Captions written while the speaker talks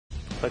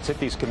Let's hit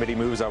these committee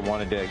moves I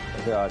wanted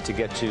to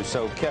get to.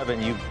 So,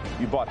 Kevin,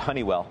 you bought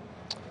Honeywell.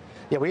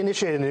 Yeah, we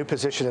initiated a new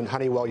position in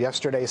Honeywell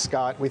yesterday,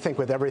 Scott. We think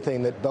with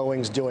everything that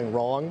Boeing's doing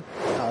wrong,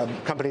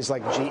 companies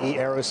like GE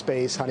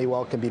Aerospace,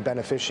 Honeywell can be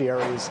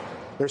beneficiaries.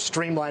 They're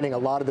streamlining a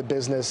lot of the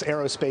business.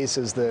 Aerospace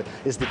is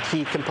the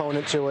key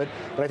component to it,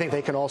 but I think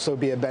they can also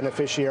be a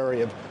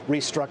beneficiary of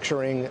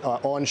restructuring,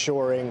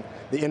 onshoring,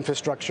 the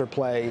infrastructure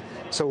play.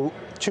 So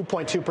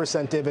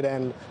 2.2%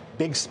 dividend,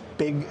 big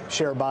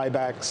share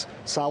buybacks,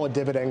 solid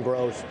dividend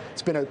growth.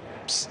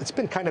 It's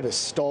been kind of a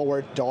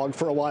stalwart dog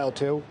for a while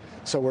too.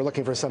 So we're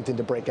looking for something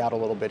to break out a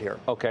little bit here.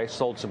 Okay,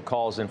 sold some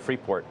calls in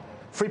Freeport.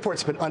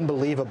 Freeport's been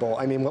unbelievable.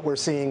 I mean, what we're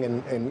seeing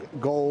in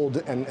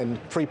gold and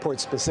Freeport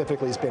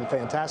specifically has been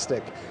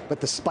fantastic. But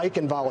the spike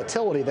in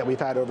volatility that we've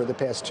had over the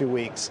past 2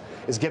 weeks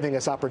is giving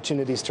us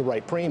opportunities to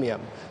write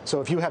premium.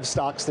 So if you have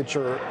stocks that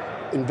you're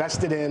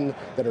invested in,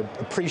 that are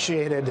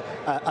appreciated,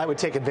 I would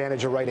take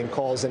advantage of writing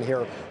calls in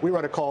here. We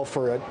wrote a call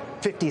for a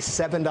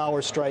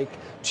 $57 strike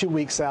 2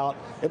 weeks out.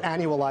 It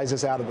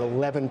annualizes out at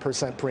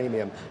 11%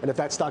 premium. And if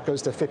that stock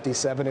goes to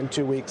 57 in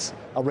 2 weeks,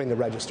 I'll ring the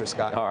register,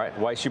 Scott. All right.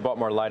 Weiss, you bought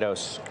more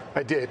Leidos.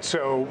 I did.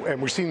 So,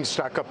 and we're seeing the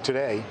stock up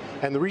today.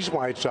 And the reason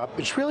why it's up,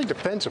 it's really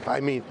defensive. I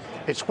mean,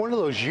 it's one of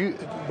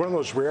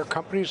those rare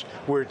companies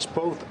where it's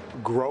both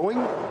growing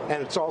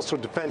and it's also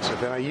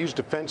defensive. And I use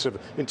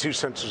defensive in two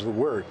senses of the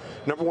word.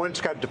 Number one,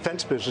 it's got a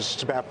defense business.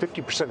 It's about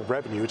 50% of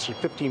revenue. It's a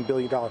 $15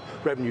 billion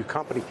revenue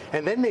company.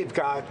 And then they've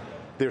got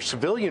their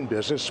civilian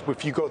business.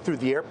 If you go through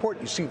the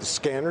airport, you see the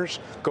scanners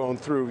going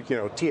through,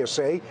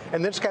 TSA,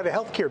 and then it's got a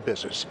healthcare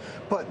business.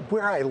 But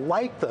where I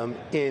like them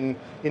in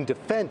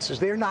defense is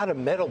they're not a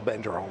metal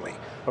bender only,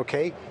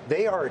 okay?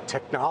 They are a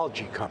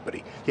technology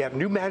company. You have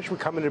new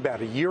management coming in about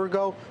a year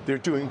ago. They're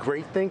doing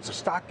great things. The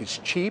stock is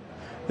cheap.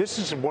 This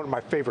is one of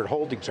my favorite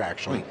holdings,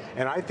 actually,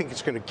 and I think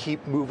it's going to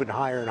keep moving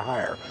higher and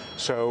higher.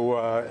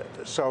 So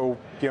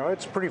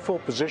it's a pretty full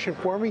position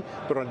for me,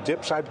 but on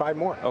dips, I'd buy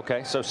more.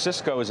 Okay, so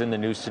Cisco is in the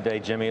news today,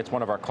 Jimmy. It's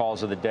one of our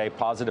calls of the day.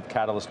 Positive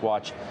Catalyst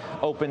Watch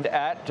opened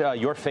at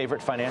your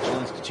favorite financial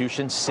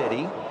institution,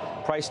 Citi.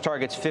 Price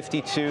target's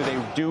 52.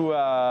 They do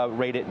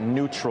rate it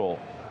neutral.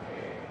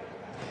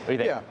 What do you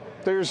think? Yeah.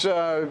 There's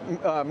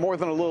more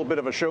than a little bit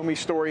of a show me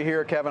story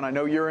here, Kevin. I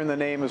know you're in the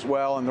name as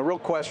well, and the real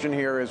question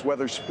here is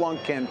whether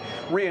Splunk can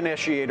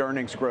reinitiate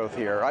earnings growth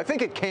here. I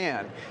think it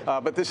can,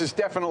 but this is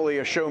definitely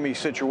a show me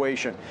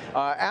situation.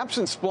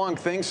 Absent Splunk,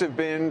 things have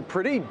been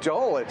pretty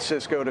dull at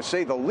Cisco, to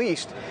say the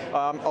least.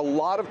 A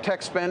lot of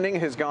tech spending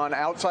has gone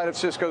outside of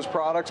Cisco's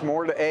products,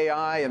 more to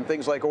AI and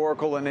things like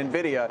Oracle and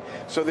NVIDIA,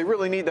 so they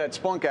really need that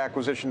Splunk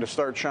acquisition to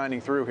start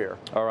shining through here.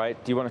 All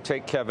right. Do you want to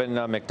take Kevin?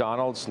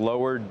 McDonald's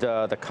lowered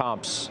the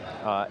comps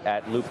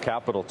at Loop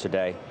Capital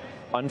today.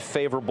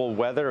 Unfavorable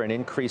weather and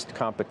increased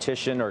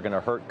competition are going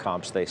to hurt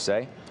comps, they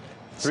say.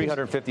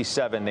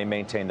 357, they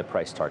maintain the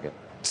price target.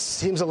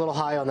 Seems a little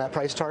high on that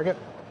price target,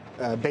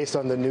 based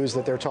on the news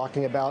that they're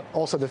talking about.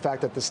 Also the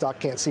fact that the stock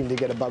can't seem to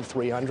get above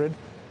 300.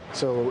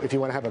 So if you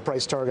want to have a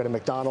price target at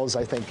McDonald's,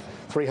 I think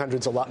 300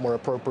 is a lot more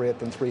appropriate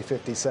than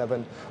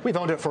 357. We've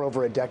owned it for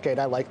over a decade.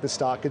 I like the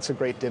stock. It's a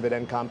great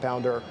dividend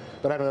compounder,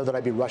 but I don't know that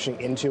I'd be rushing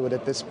into it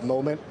at this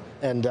moment.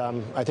 And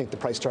I think the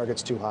price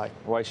target's too high.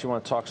 Weiss, you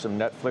want to talk some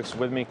Netflix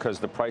with me? Because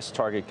the price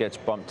target gets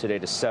bumped today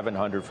to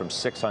 700 from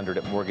 600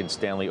 at Morgan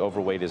Stanley.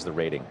 Overweight is the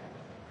rating.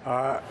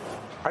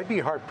 I'd be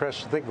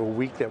hard-pressed to think of a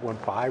week that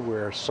went by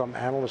where some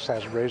analyst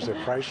hasn't raised their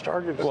price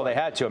target. Well, they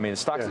had to. I mean, the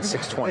stock's at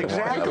 621.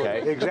 Exactly,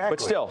 okay? exactly. But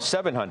still,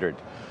 700.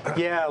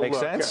 Yeah, Makes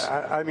look, sense?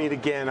 I mean,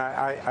 again,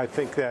 I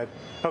think that,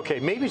 okay,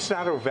 maybe it's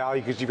not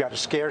overvalued because you've got a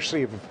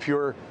scarcity of a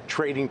pure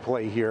trading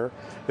play here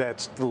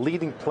that's the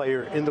leading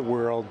player in the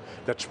world,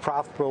 that's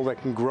profitable, that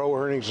can grow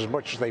earnings as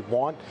much as they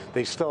want.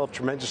 They still have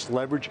tremendous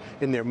leverage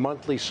in their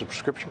monthly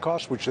subscription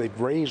costs, which they've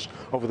raised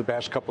over the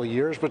past couple of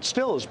years, but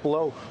still is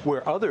below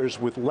where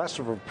others with less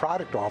of a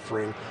product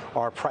offering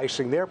are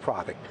pricing their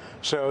product.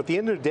 So at the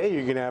end of the day,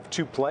 you're going to have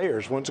two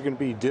players. One's going to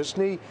be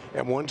Disney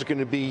and one's going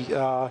to be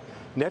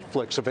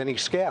Netflix of any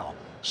scale.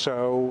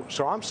 So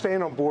I'm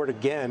staying on board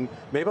again.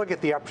 Maybe I'll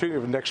get the opportunity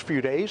over the next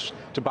few days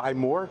to buy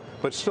more,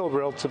 but still a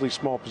relatively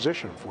small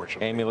position,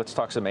 unfortunately. Amy, let's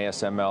talk some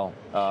ASML,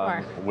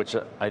 Sure. which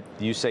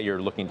you say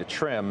you're looking to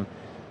trim.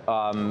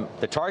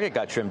 The target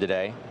got trimmed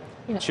today.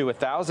 To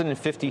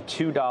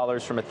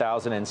 $1,052 from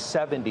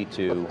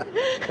 $1,072.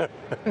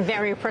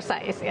 Very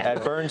precise, yeah.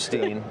 At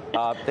Bernstein,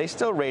 they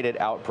still rated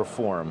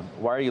outperform.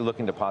 Why are you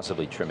looking to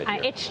possibly trim it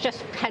here? It's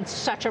just had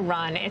such a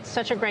run. It's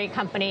such a great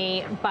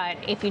company, but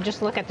if you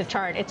just look at the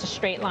chart, it's a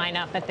straight line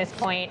up at this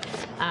point,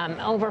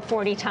 over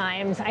 40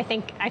 times. I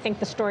think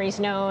the story's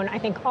known. I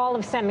think all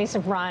of semis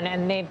have run,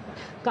 and they've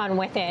gone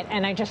with it,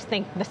 and I just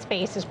think the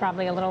space is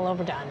probably a little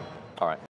overdone. All right.